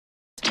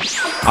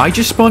I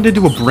just spawned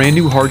into a brand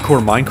new hardcore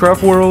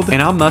Minecraft world,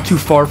 and I'm not too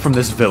far from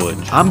this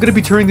village. I'm gonna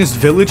be turning this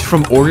village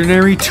from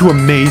ordinary to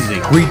amazing,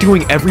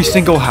 redoing every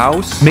single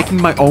house,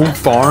 making my own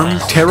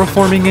farms,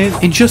 terraforming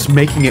it, and just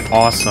making it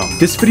awesome.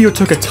 This video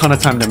took a ton of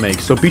time to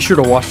make, so be sure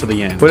to watch to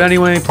the end. But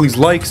anyway, please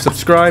like,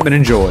 subscribe, and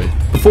enjoy.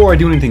 Before I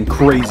do anything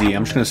crazy,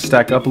 I'm just gonna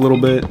stack up a little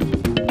bit.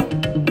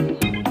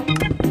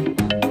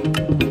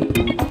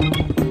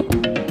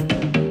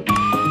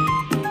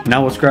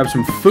 Now let's grab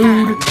some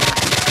food.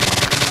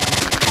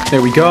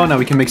 There we go, now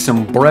we can make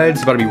some bread.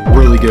 It's about to be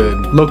really good.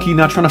 Low-key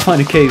not trying to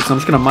find a cave, so I'm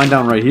just gonna mine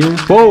down right here.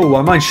 Whoa,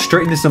 I mined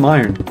straight into some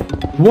iron.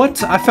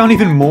 What? I found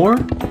even more?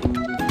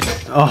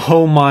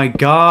 Oh my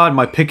god,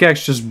 my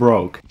pickaxe just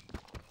broke.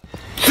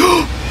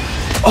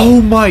 Oh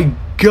my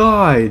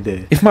god!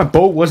 If my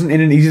boat wasn't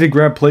in an easy to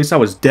grab place, I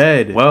was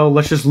dead. Well,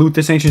 let's just loot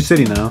this ancient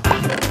city now.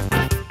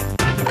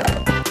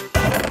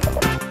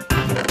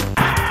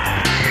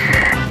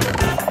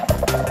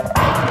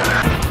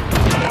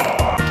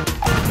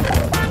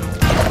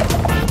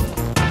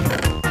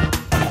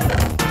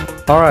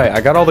 Alright,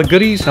 I got all the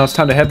goodies, now it's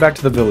time to head back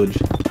to the village.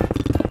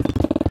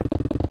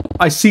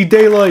 I see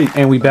daylight!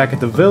 And we back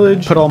at the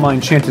village, put all my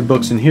enchanted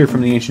books in here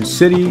from the ancient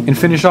city, and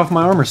finish off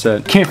my armor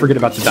set. Can't forget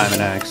about the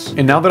diamond axe.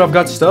 And now that I've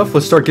got stuff,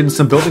 let's start getting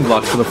some building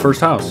blocks for the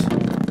first house.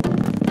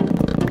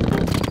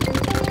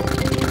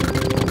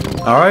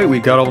 Alright, we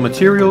got all the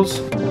materials.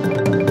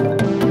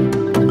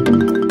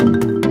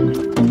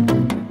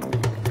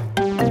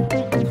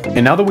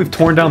 And now that we've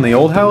torn down the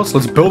old house,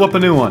 let's build up a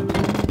new one.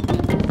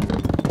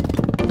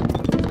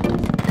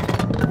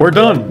 We're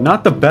done.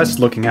 Not the best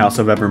looking house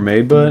I've ever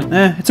made, but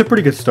it's a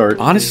pretty good start.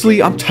 Honestly,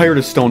 I'm tired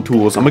of stone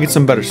tools. I'm gonna get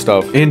some better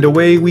stuff. And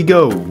away we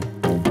go.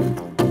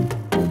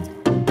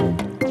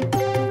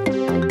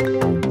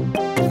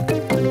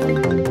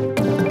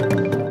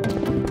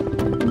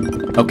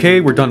 Okay,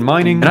 we're done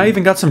mining. And I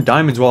even got some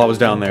diamonds while I was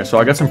down there, so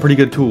I got some pretty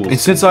good tools. And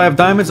since I have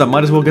diamonds, I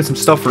might as well get some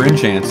stuff for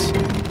enchants.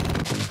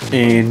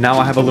 And now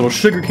I have a little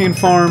sugarcane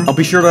farm. I'll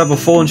be sure to have a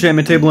full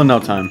enchantment table in no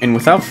time. And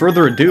without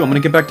further ado, I'm gonna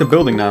get back to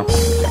building now.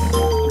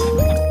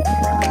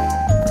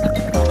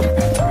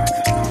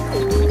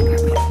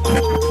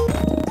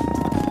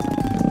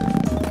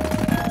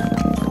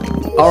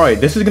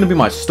 Alright, this is going to be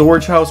my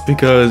storage house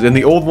because in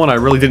the old one I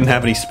really didn't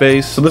have any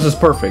space, so this is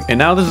perfect. And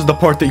now this is the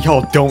part that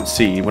y'all don't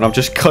see when I'm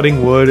just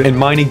cutting wood and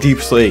mining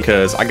deep slate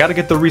because I got to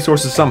get the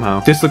resources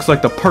somehow. This looks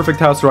like the perfect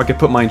house where I could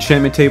put my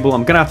enchantment table.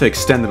 I'm going to have to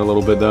extend it a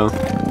little bit though.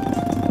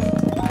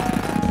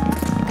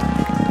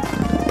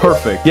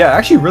 Perfect. Yeah, I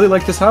actually really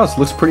like this house. It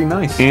looks pretty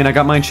nice. And I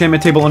got my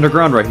enchantment table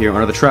underground right here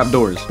under the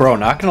trapdoors. Bro,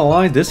 not gonna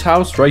lie, this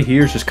house right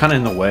here is just kind of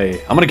in the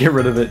way. I'm gonna get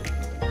rid of it.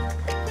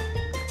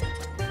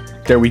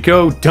 There we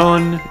go,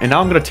 done. And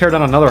now I'm gonna tear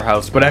down another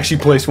house, but actually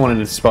place one in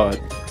its spot.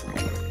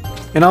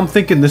 And I'm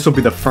thinking this will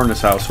be the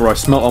furnace house where I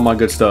smelt all my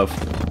good stuff.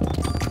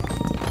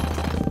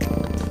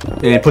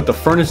 And put the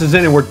furnaces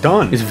in and we're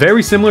done. It's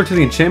very similar to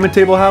the enchantment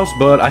table house,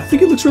 but I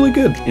think it looks really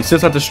good. And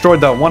since I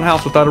destroyed that one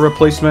house without a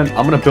replacement,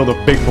 I'm gonna build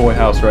a big boy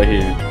house right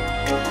here.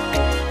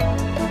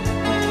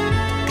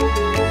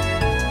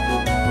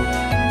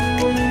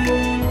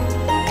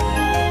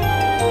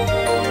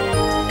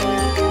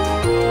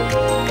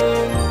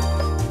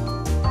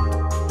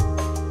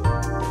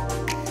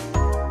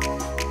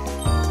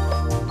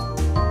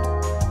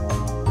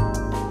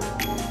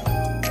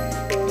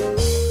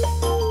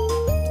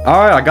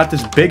 Alright, I got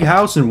this big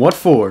house, and what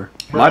for?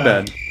 My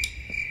bad.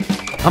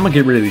 I'm gonna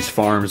get rid of these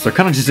farms. They're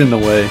kind of just in the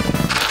way.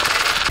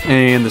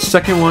 And the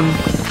second one.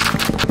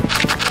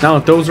 Now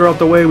that those are out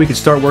the way, we can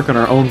start working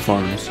our own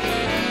farms.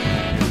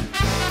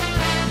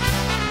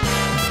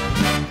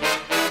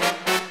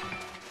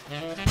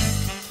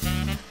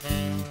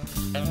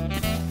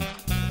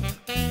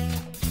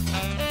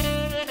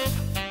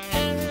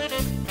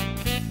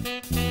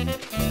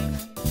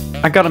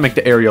 I gotta make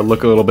the area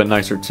look a little bit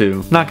nicer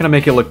too. Not gonna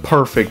make it look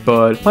perfect,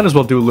 but might as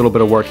well do a little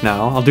bit of work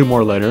now. I'll do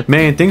more later.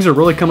 Man, things are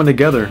really coming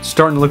together. It's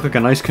starting to look like a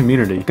nice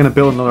community. Gonna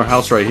build another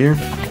house right here.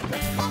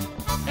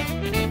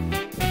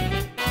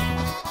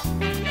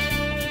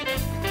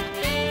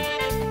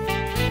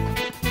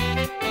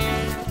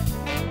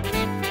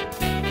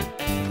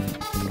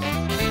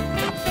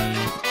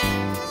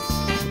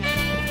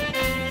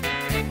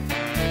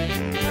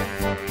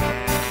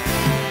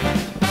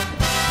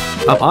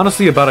 I'm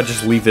honestly about to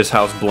just leave this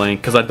house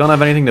blank because I don't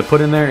have anything to put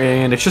in there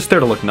and it's just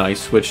there to look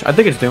nice, which I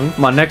think it's doing.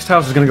 My next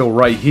house is going to go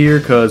right here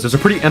because there's a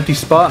pretty empty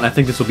spot and I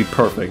think this will be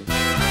perfect.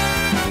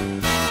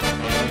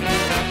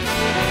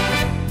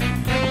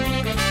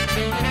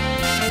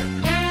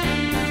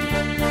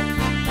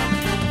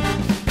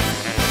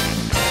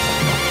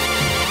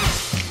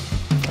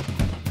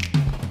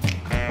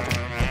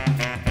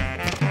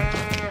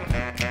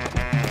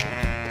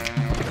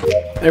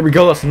 There we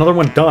go, that's another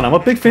one done. I'm a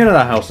big fan of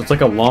that house. It's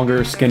like a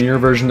longer, skinnier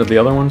version of the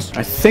other ones.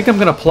 I think I'm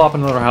gonna plop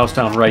another house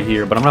down right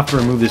here, but I'm gonna have to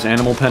remove this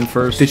animal pen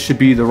first. This should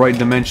be the right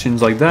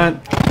dimensions like that.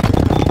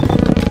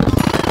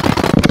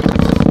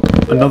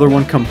 Another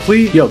one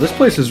complete. Yo, this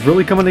place is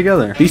really coming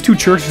together. These two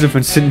churches have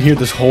been sitting here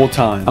this whole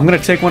time. I'm gonna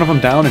take one of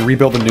them down and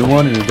rebuild a new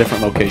one in a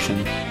different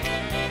location.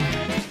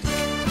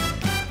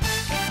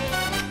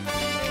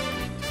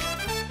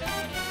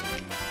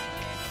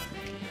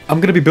 I'm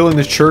gonna be building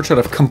this church out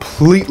of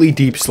completely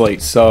deep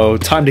slate, so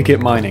time to get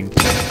mining.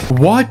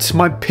 What?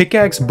 My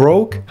pickaxe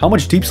broke? How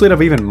much deep slate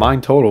have I even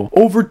mined total?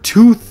 Over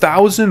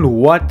 2,000?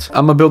 What?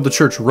 I'm gonna build the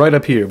church right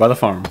up here by the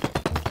farm.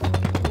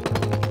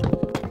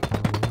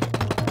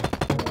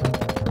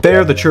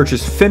 There, the church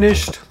is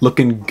finished,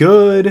 looking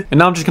good. And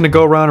now I'm just gonna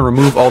go around and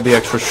remove all the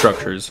extra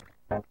structures.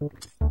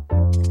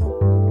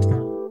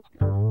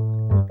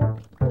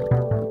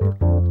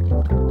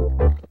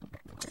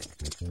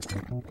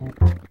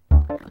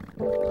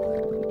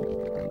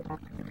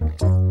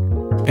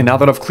 And now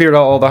that I've cleared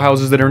out all the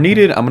houses that are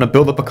needed, I'm gonna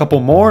build up a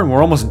couple more and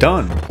we're almost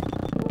done.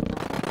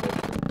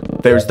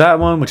 There's that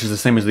one, which is the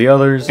same as the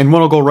others. And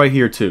one will go right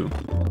here too.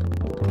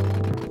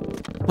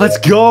 Let's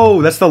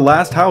go! That's the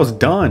last house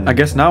done. I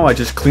guess now I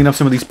just clean up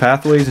some of these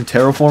pathways and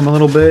terraform a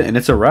little bit and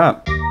it's a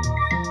wrap.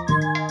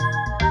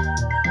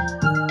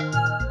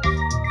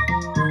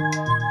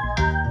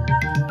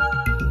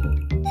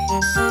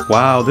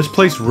 Wow, this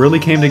place really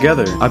came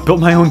together. I built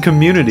my own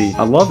community.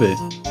 I love it.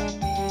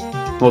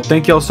 Well,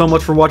 thank y'all so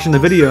much for watching the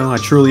video. I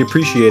truly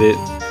appreciate it.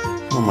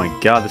 Oh my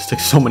god, this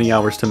took so many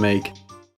hours to make.